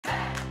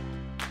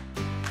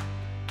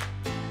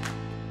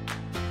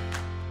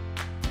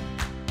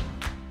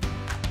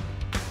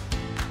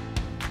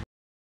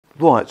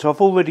Right, so I've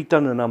already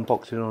done an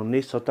unboxing on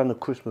this. I've done a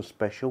Christmas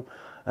special,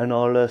 and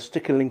I'll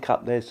stick a link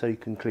up there so you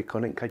can click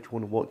on it in case you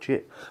want to watch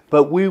it.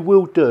 But we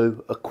will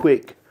do a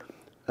quick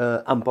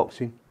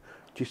unboxing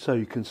just so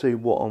you can see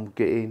what I'm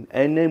getting,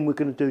 and then we're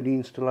going to do the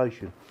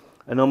installation.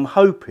 And I'm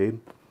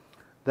hoping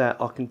that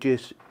I can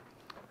just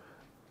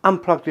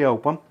unplug the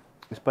old one,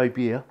 this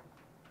baby here,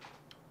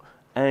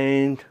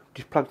 and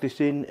just plug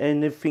this in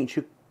and everything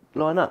should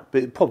line up.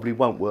 But it probably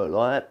won't work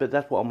like that, but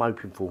that's what I'm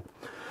hoping for.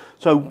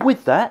 So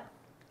with that,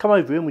 come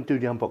over here and we do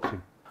the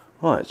unboxing.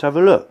 Right, let's have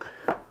a look.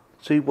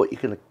 See what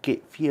you're going to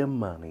get for your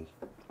money.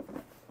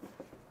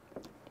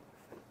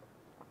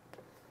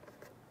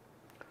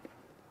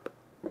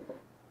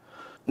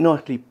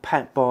 Nicely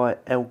packed by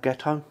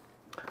Elgato.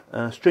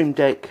 Stream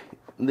Deck,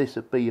 this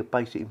will be your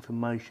basic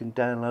information.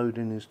 Download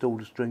and install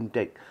the Stream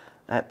Deck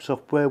app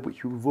software,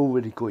 which we've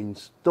already got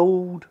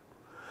installed.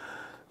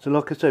 So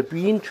like I said, it'd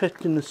be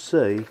interesting to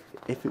see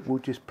if it will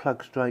just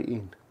plug straight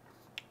in.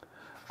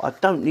 I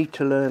don't need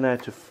to learn how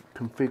to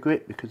configure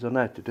it because I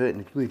know how to do it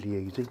and it's really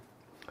easy.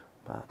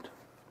 But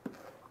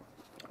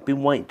I've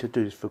been waiting to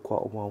do this for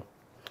quite a while.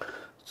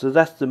 So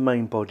that's the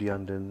main body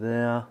under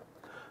there.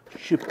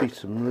 Should be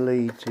some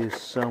leads here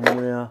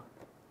somewhere.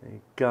 There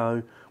you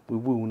go. We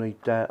will need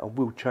that. I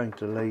will change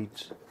the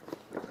leads.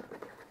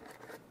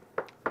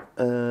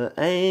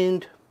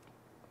 And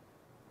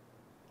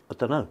I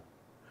don't know.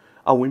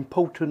 Oh,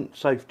 important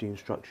safety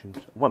instructions.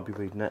 I won't be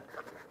reading that.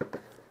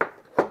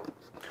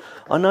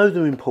 I know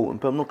they're important,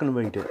 but I'm not going to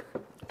read it.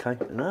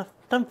 Okay, and I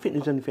don't think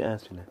there's anything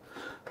else in there.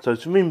 So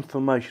some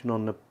information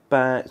on the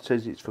back. It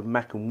says it's for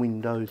Mac and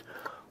Windows.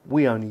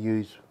 We only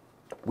use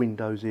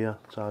Windows here,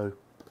 so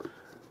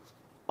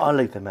I'll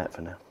leave them out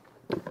for now.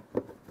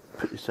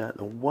 Put this out of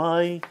the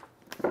way.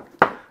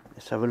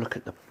 Let's have a look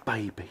at the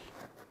baby.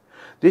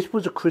 This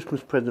was a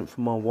Christmas present for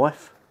my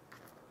wife.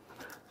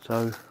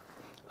 So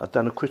I've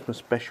done a Christmas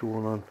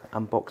special on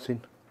unboxing.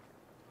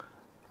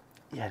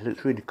 Yeah, it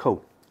looks really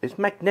cool. It's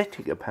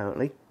magnetic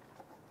apparently.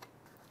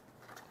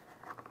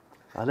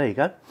 Oh, there you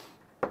go.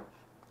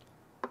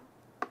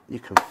 You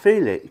can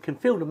feel it. You can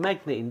feel the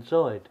magnet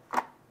inside.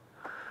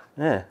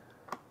 Yeah.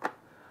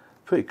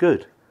 Pretty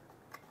good.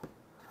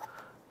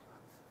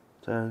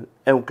 So,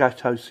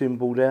 Elgato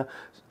symbol there.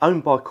 It's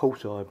owned by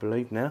Corsair, I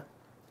believe, now.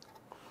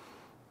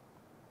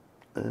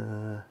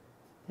 Yeah,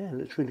 it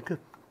looks really good.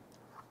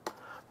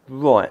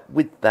 Right,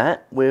 with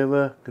that, we're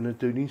going to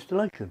do the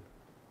installation.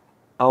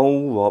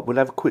 Alright, we'll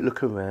have a quick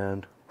look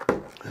around.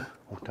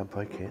 Oh, don't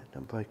break it,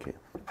 don't break it.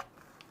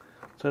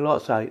 So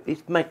like I say,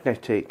 it's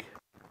magnetic,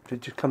 so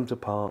it just comes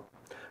apart.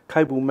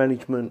 Cable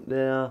management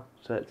there,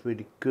 so that's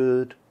really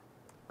good.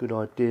 Good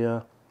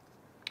idea.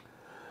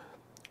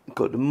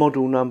 Got the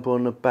model number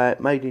on the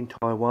back, made in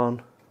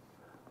Taiwan.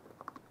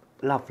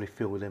 Lovely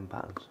feel with them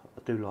buttons.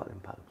 I do like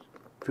them buttons.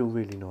 Feel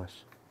really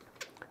nice.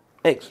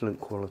 Excellent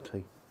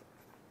quality.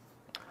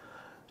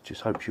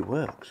 Just hope she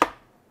works.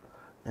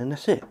 And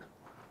that's it.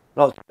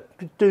 Like,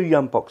 do the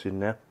unboxing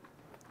now.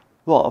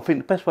 Right, I think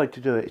the best way to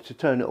do it is to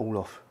turn it all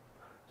off.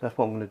 So that's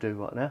what I'm going to do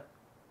right now.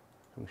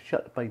 I'm going to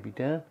shut the baby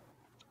down.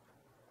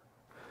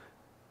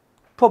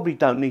 Probably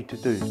don't need to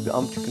do this, but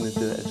I'm just going to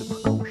do it as a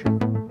precaution.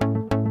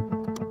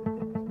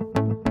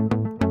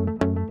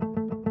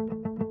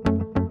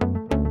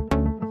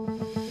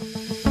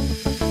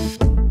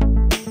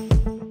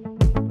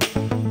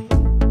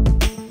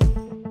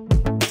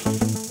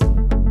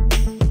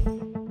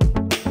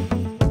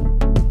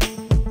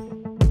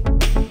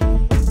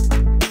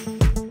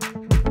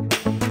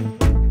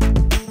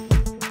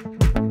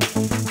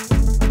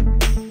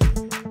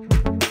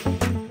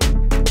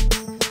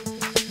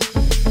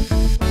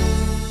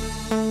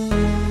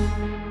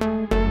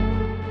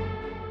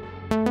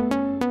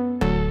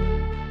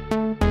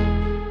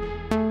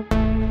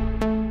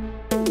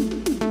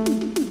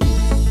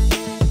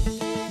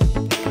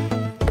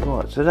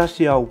 So that's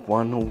the old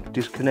one all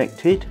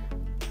disconnected.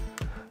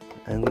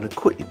 And I'm going to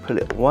quickly pull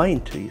it away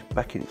until it's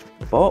back in its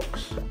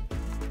box.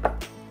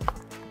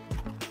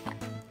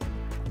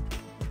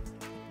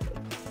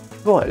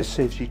 Right, let's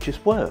see if it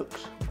just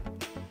works.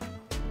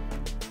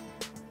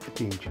 It'd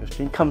be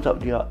interesting. Comes up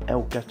with the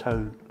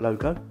Elgato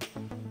logo,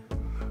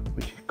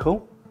 which is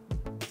cool.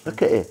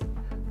 Look at it,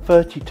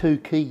 32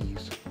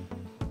 keys.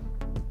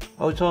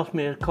 Oh, it's asked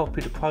me to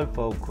copy the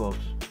profile across.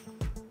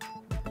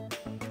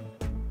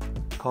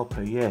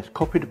 Copy, yes,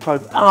 copy the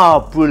profile. Ah,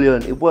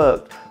 brilliant, it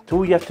worked. So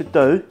all you have to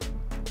do,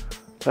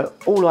 so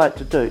all I had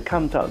to do, it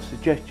comes up with a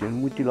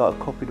suggestion, would you like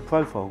to copy the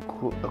profile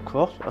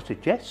across? I said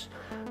yes.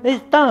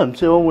 It's done.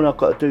 So all I've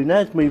got to do now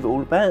is move it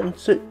all about and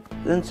set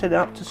it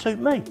up to suit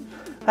me.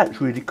 That's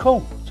really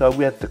cool. So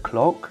we have the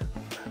clock,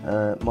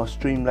 my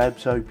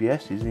Streamlabs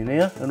OBS is in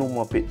here, and all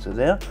my bits are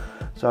there.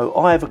 So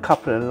I have a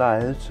couple of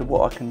layers, so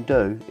what I can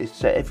do is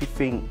set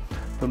everything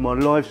for my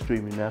live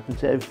streaming now. I can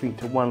set everything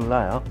to one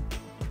layer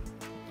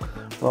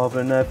rather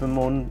than have them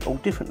on all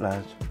different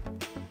layers.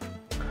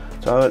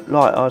 So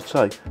like I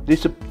say,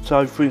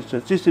 so for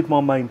instance, this is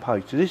my main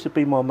page. So this would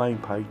be my main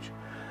page,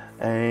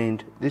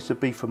 and this would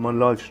be for my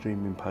live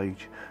streaming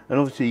page. And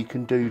obviously you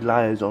can do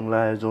layers on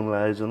layers on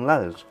layers on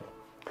layers.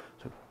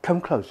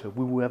 come closer,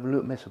 we will have a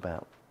little mess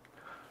about.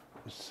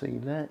 See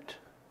that?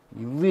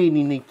 You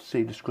really need to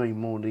see the screen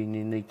more than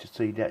you need to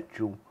see the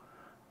actual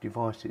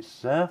device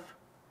itself.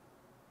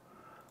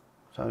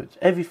 So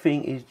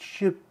everything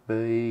should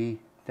be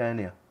down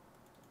here.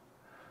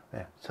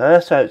 There. So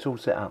that's how it's all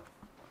set up.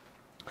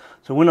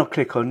 So when I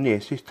click on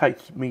this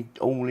takes me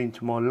all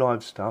into my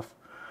live stuff.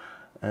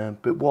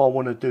 But what I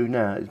want to do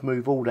now is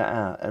move all that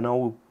out, and I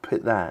will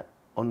put that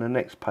on the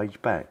next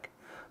page back.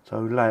 So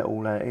lay it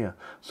all out here.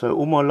 So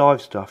all my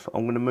live stuff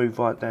I'm going to move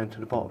right down to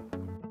the bottom.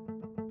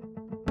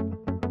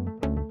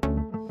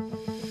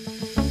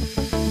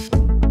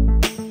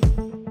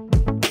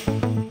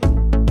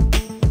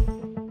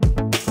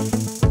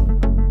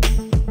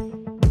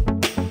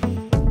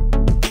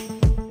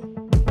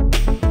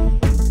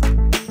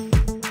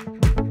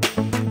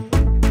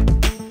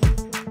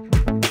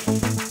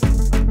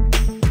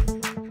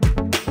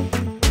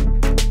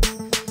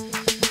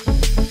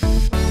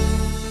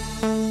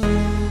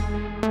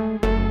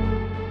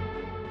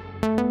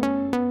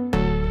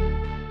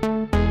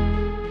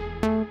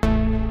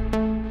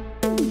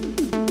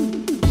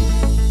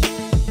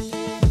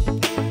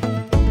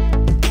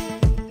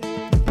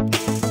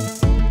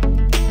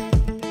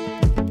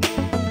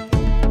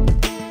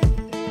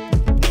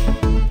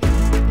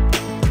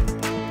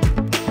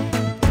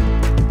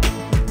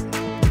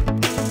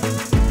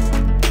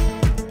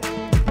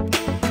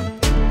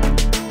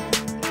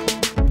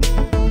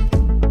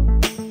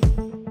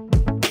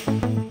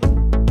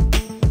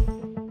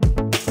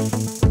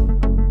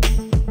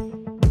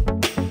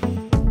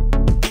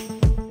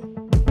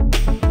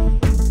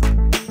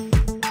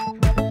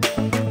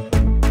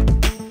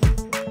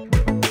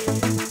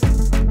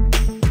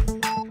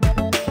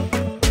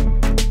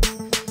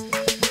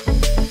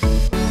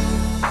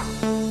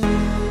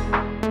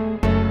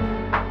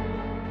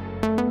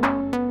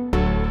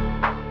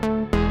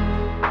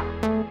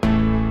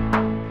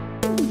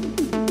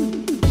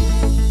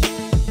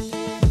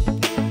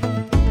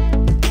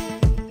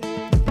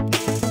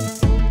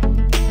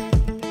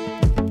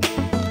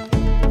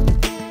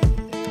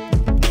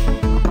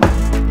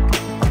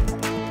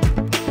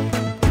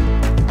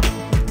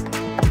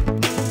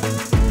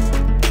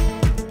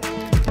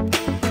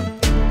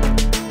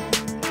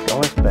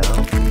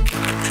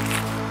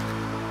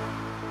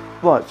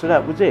 Right, so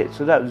that was it.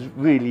 So that was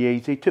really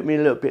easy. It took me a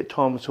little bit of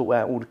time to sort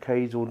out all the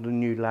keys, all the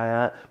new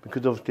layout,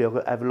 because obviously I've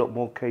got to have a lot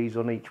more keys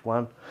on each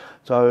one.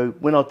 So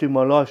when I do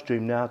my live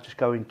stream now, I just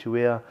go into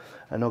here,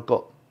 and I've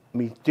got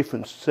me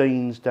different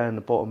scenes down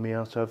the bottom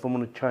here. So if I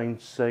want to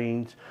change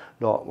scenes,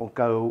 like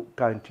I'll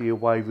go into your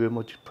wave room,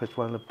 I'll just press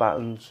one of the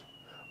buttons.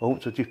 Oh,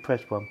 so just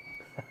press one.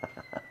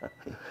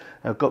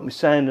 I've got my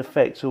sound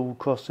effects all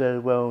across there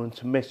as well, and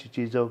some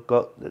messages I've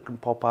got that can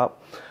pop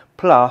up.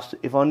 Plus,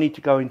 if I need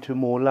to go into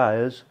more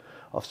layers,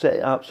 I've set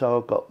it up so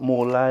I've got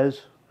more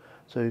layers,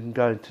 so you can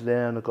go into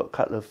there, and I've got a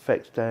couple of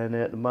effects down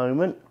there at the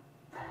moment.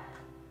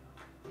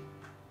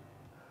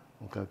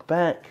 I'll go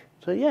back.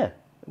 So yeah,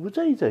 it was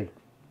easy.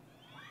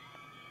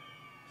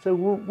 So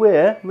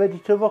we're ready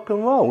to rock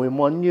and roll in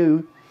my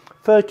new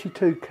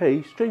 32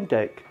 key Stream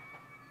Deck.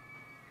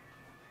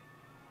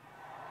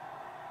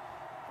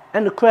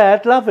 And the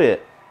crowd love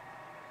it.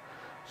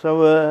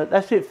 So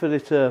that's it for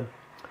this,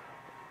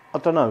 I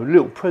don't know,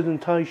 little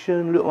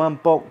presentation, little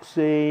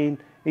unboxing,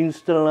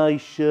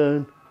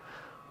 installation.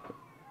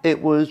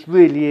 It was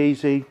really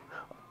easy.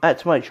 I had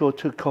to make sure I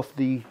took off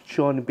the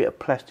shiny bit of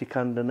plastic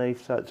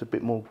underneath so it's a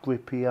bit more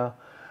grippier,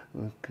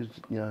 because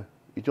you know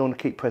you don't want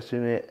to keep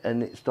pressing it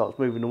and it starts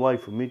moving away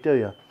from you, do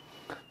you?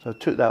 So I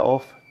took that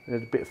off.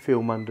 There's a bit of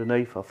film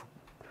underneath.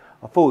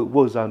 I thought it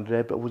was under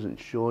there, but I wasn't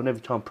sure, and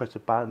every time I pressed a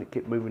button it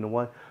kept moving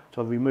away,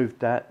 so I removed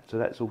that, so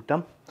that's all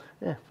done.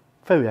 Yeah,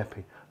 very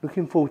happy.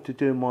 Looking forward to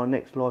doing my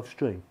next live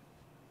stream.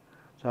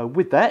 So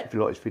with that, if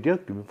you like this video,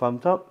 give me a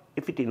thumbs up.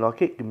 If you didn't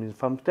like it, give me a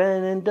thumbs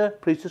down, and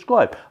please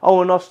subscribe.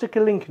 Oh, and I'll stick a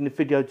link in the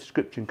video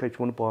description in case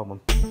you want to buy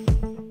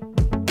one.